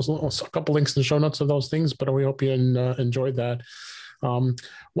a couple links in the show notes of those things. But we hope you enjoyed that. One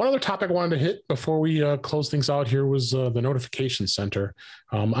other topic I wanted to hit before we close things out here was the notification center.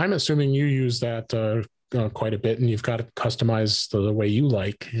 I'm assuming you use that quite a bit, and you've got it customized the way you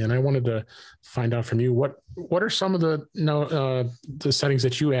like. And I wanted to find out from you what are some of the settings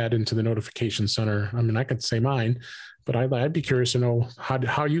that you add into the notification center. I mean, I could say mine, but I'd be curious to know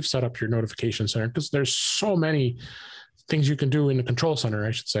how you've set up your notification center, because there's so many things you can do in the control center,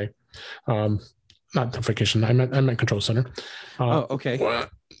 I should say. Not notification. I meant control center. Okay.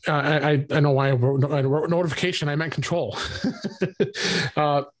 I know why I wrote notification. I meant control.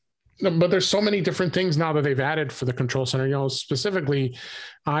 But there's so many different things now that they've added for the control center. Specifically,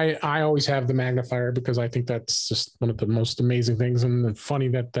 I always have the magnifier because I think that's just one of the most amazing things. And funny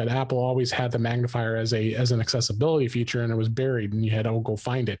that Apple always had the magnifier as an accessibility feature, and it was buried, and you had to go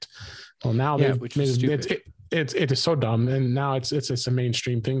find it. Well, now which is stupid. It is so dumb, and now it's a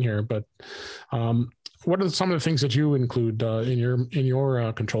mainstream thing here. But what are some of the things that you include in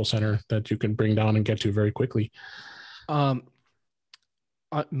your control center that you can bring down and get to very quickly?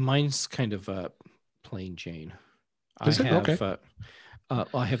 Mine's kind of plain Jane. Okay.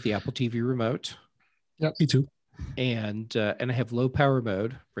 I have the Apple TV remote. Yeah, me too. And I have low power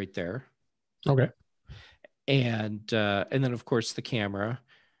mode right there. Okay. And then of course the camera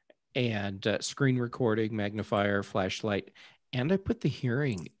and screen recording, magnifier, flashlight, and I put the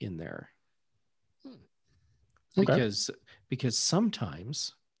hearing in there. Okay. Because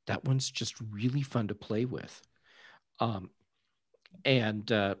sometimes that one's just really fun to play with.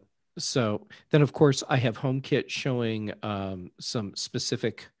 So then of course I have HomeKit showing some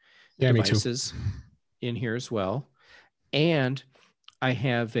specific devices in here as well. And I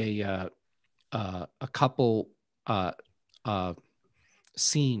have a couple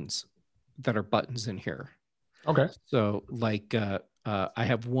scenes that are buttons in here. Okay. So like I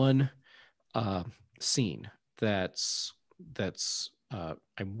have one scene that's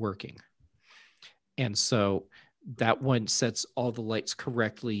I'm working. And so that one sets all the lights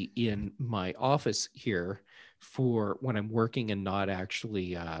correctly in my office here for when I'm working and not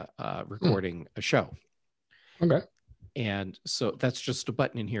actually recording a show. Okay. And so that's just a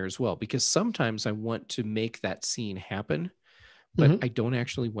button in here as well, because sometimes I want to make that scene happen, but I don't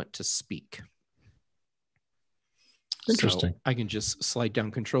actually want to speak. Interesting. So I can just slide down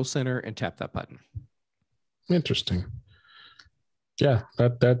Control Center and tap that button. Interesting. Yeah,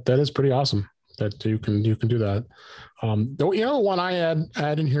 that is pretty awesome that you can do that. One I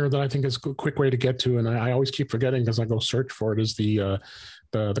add in here that I think is a quick way to get to, and I always keep forgetting because I go search for it, is the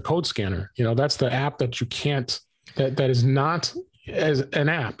code scanner. That's the app that you can't, that is not as an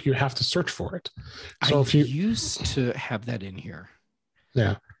app. You have to search for it. So if you used to have that in here,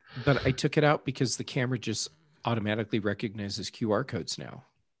 yeah, but I took it out because the camera just automatically recognizes QR codes now.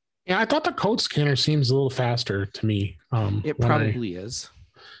 Yeah, I thought the code scanner seems a little faster to me. It probably is.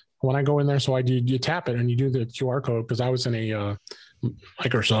 When I go in there, so you tap it and you do the QR code, because I was in a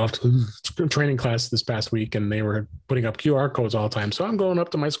Microsoft training class this past week, and they were putting up QR codes all the time. So I'm going up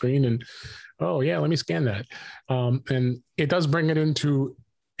to my screen and, oh yeah, let me scan that. And it does bring it into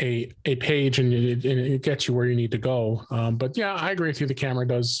a page, and it gets you where you need to go. But yeah, I agree with you. The camera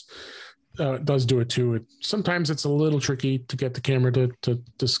does do it too. Sometimes it's a little tricky to get the camera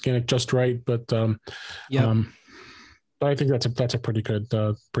to scan it just right, but but I think that's a pretty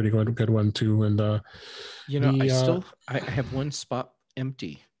good one too. And I have one spot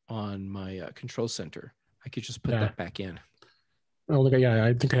empty on my control center. I could just put that back in. Oh, look, yeah,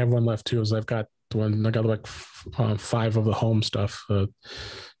 I think I have one left too. Is I've got the one I got like 5 of the home stuff. Yeah,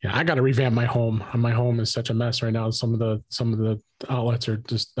 I got to revamp my home. My home is such a mess right now. Some of the outlets are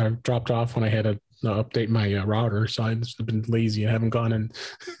just I've dropped off when I had to update my router. So I've just been lazy. I haven't gone and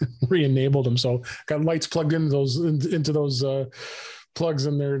re-enabled them. So got lights plugged into those plugs,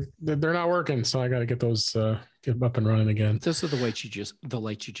 and they're not working. So I got to get those get up and running again. Those are the lights you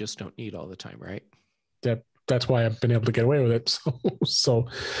just don't need all the time, right? That's why I've been able to get away with it.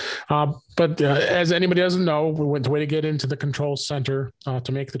 But as anybody doesn't know, the way to get into the control center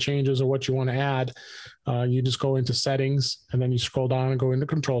to make the changes or what you want to add, you just go into settings, and then you scroll down and go into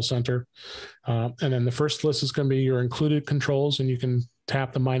control center. And then the first list is going to be your included controls, and you can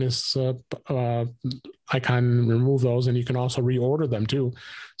tap the minus icon and remove those, and you can also reorder them too.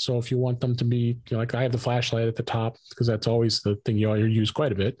 So if you want them to be like I have the flashlight at the top because that's always the thing you use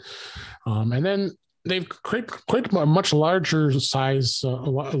quite a bit, and then they've created a much larger size, a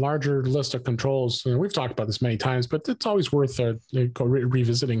larger list of controls. We've talked about this many times, but it's always worth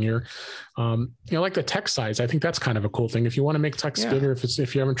revisiting here. Like the text size. I think that's kind of a cool thing. If you want to make text bigger,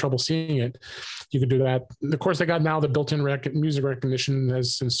 if you're having trouble seeing it, you can do that. Of course, they got now the built-in music recognition,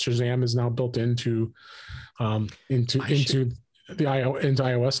 since Shazam is now built into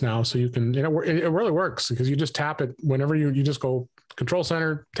iOS now, so you can it really works because you just tap it whenever you just go control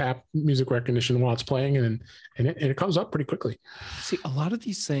center, tap music recognition while it's playing, and it comes up pretty quickly. See, a lot of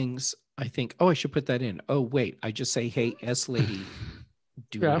these things I think, oh, I should put that in. Oh wait, I just say, hey S lady,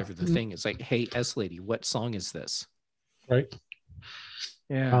 do whatever the thing is. Like, hey S lady, what song is this? Right.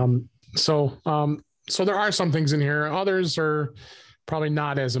 Yeah. So there are some things in here. Others are probably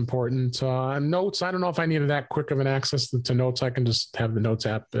not as important. Notes, I don't know if I needed that quick of an access to notes. I can just have the notes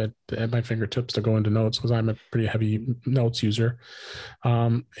app at my fingertips to go into notes because I'm a pretty heavy notes user.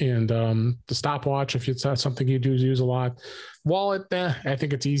 And the stopwatch, if it's something you do use a lot. Wallet, I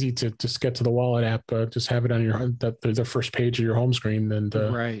think it's easy to just get to the wallet app. Just have it on the first page of your home screen, and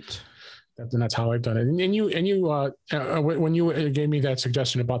right. And that's how I've done it. And you when you gave me that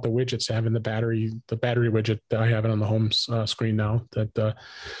suggestion about the widgets, having the battery widget, I have it on the home screen now. That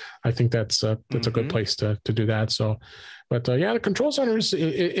I think that's a good place to do that. So, but the control center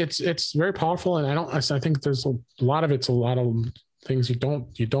it's very powerful, and I think there's a lot of things you don't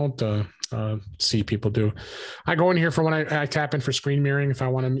see people do. I go in here for when I tap in for screen mirroring if I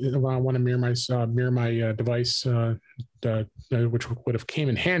want to mirror my device, which would have came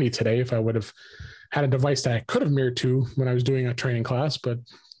in handy today if I would have had a device that I could have mirrored to when I was doing a training class, but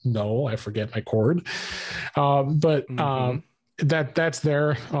no, I forget my cord. That's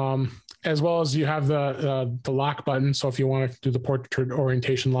there. As well as you have the lock button. So if you want to do the portrait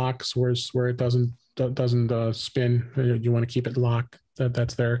orientation locks, where it doesn't spin, you want to keep it locked.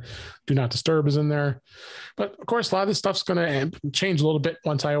 That's there. Do not disturb is in there. But of course, a lot of this stuff's going to change a little bit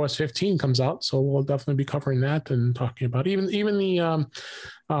once iOS 15 comes out. So we'll definitely be covering that and talking about even the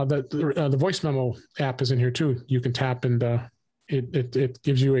voice memo app is in here too. You can tap and it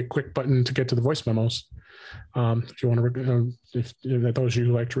gives you a quick button to get to the voice memos. If you want to, if those of you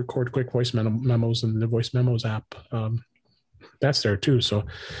who like to record quick voice memos in the voice memos app, that's there too. So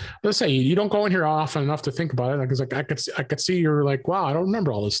let's say you don't go in here often enough to think about it. Because like I could see you're like, wow, I don't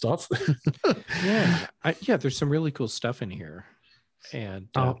remember all this stuff. There's some really cool stuff in here, and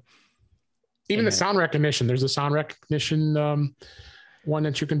even the sound recognition. There's a sound recognition one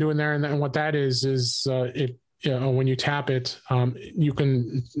that you can do in there, and then what that is it. When you tap it, you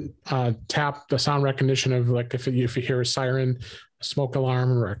can tap the sound recognition of like if you hear a siren, a smoke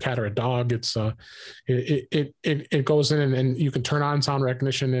alarm, or a cat or a dog. It goes in and you can turn on sound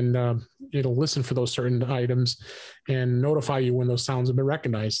recognition, and it'll listen for those certain items and notify you when those sounds have been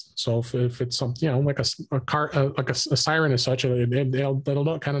recognized. So if it's something like a car, like a siren as such,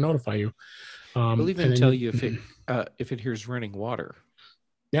 that'll kind of notify you. It'll even tell you if it hears running water.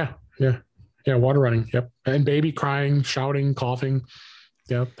 Yeah, water running. Yep. And baby crying, shouting, coughing.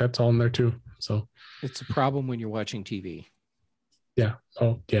 Yeah, that's all in there too. So it's a problem when you're watching TV. Yeah.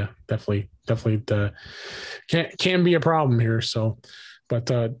 Oh, yeah, definitely. Can be a problem here. So, but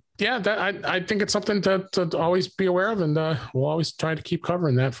I think it's something to always be aware of, and we'll always try to keep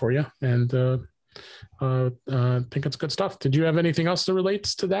covering that for you. And I think it's good stuff. Did you have anything else that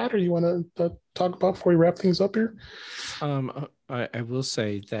relates to that, or you want to talk about before we wrap things up here? I will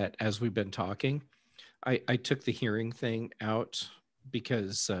say that as we've been talking, I took the hearing thing out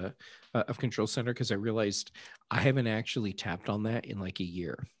because of Control Center, because I realized I haven't actually tapped on that in like a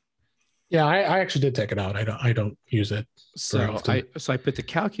year. Yeah, I actually did take it out. I don't use it. So I put the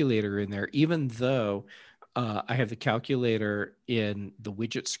calculator in there, even though I have the calculator in the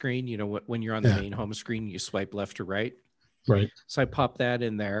widget screen. When you're on the main home screen, you swipe left or right. Right. So I pop that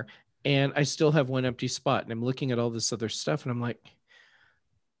in there. and I still have one empty spot, and I'm looking at all this other stuff, and I'm like,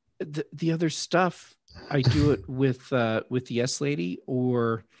 the other stuff, I do it with the Yes Lady,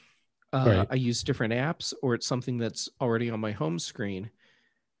 or Right. I use different apps, or it's something that's already on my home screen.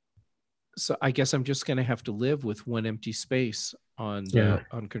 So I guess I'm just going to have to live with one empty space on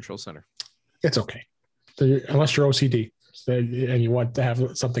on Control Center. It's okay, unless you're OCD and you want to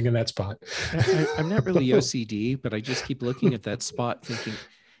have something in that spot. I'm not really OCD, but I just keep looking at that spot thinking,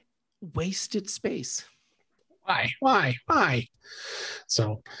 wasted space. Why?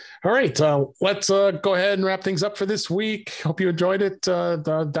 So, all right, let's go ahead and wrap things up for this week. Hope you enjoyed it.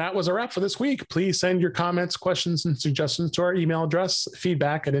 That was a wrap for this week. Please send your comments, questions, and suggestions to our email address,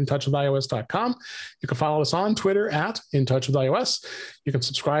 feedback@intouchwithios.com. You can follow us on Twitter @intouchwithios. You can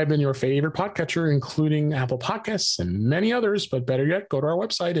subscribe in your favorite podcatcher, including Apple Podcasts and many others. But better yet, go to our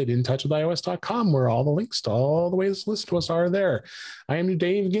website at intouchwithios.com, where all the links to all the ways to listen to us are there. I am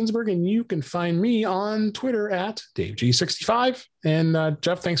Dave Ginsburg, and you can find me on Twitter @DaveG65. And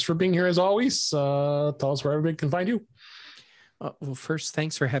Jeff, thanks for being here as always. Tell us where everybody can find you. Well, first,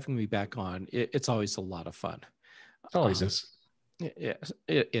 thanks for having me back on. It's always a lot of fun. Always is. It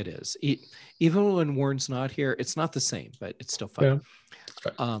is. Even when Warren's not here, it's not the same, but it's still fun.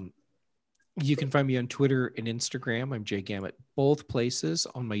 Yeah. You can find me on Twitter and Instagram. I'm Jay Gamet, both places.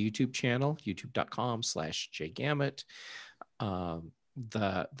 On my YouTube channel, youtube.com/JGamet.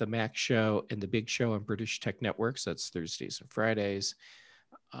 The Mac Show and the Big Show on British Tech Networks. That's Thursdays and Fridays.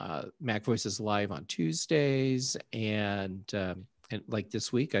 Mac Voices Live on Tuesdays, and like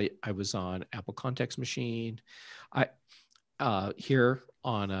this week, I was on Apple Context Machine. Here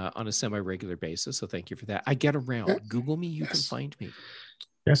on a semi-regular basis. So thank you for that. I get around. Yeah. Google me, you can find me.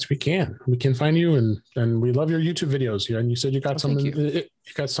 Yes, we can. We can find you, and we love your YouTube videos here. And you said you got some. You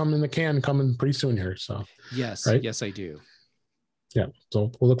got some in the can coming pretty soon here. So yes, right? Yes, I do. Yeah,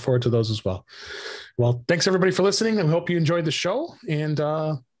 so we'll look forward to those as well. Well, thanks everybody for listening. I hope you enjoyed the show, and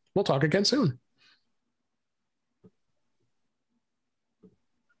we'll talk again soon.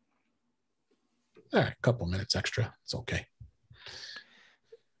 A couple minutes extra. It's okay.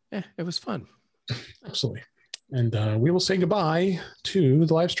 Yeah, it was fun. Absolutely. And we will say goodbye to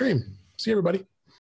the live stream. See you, everybody.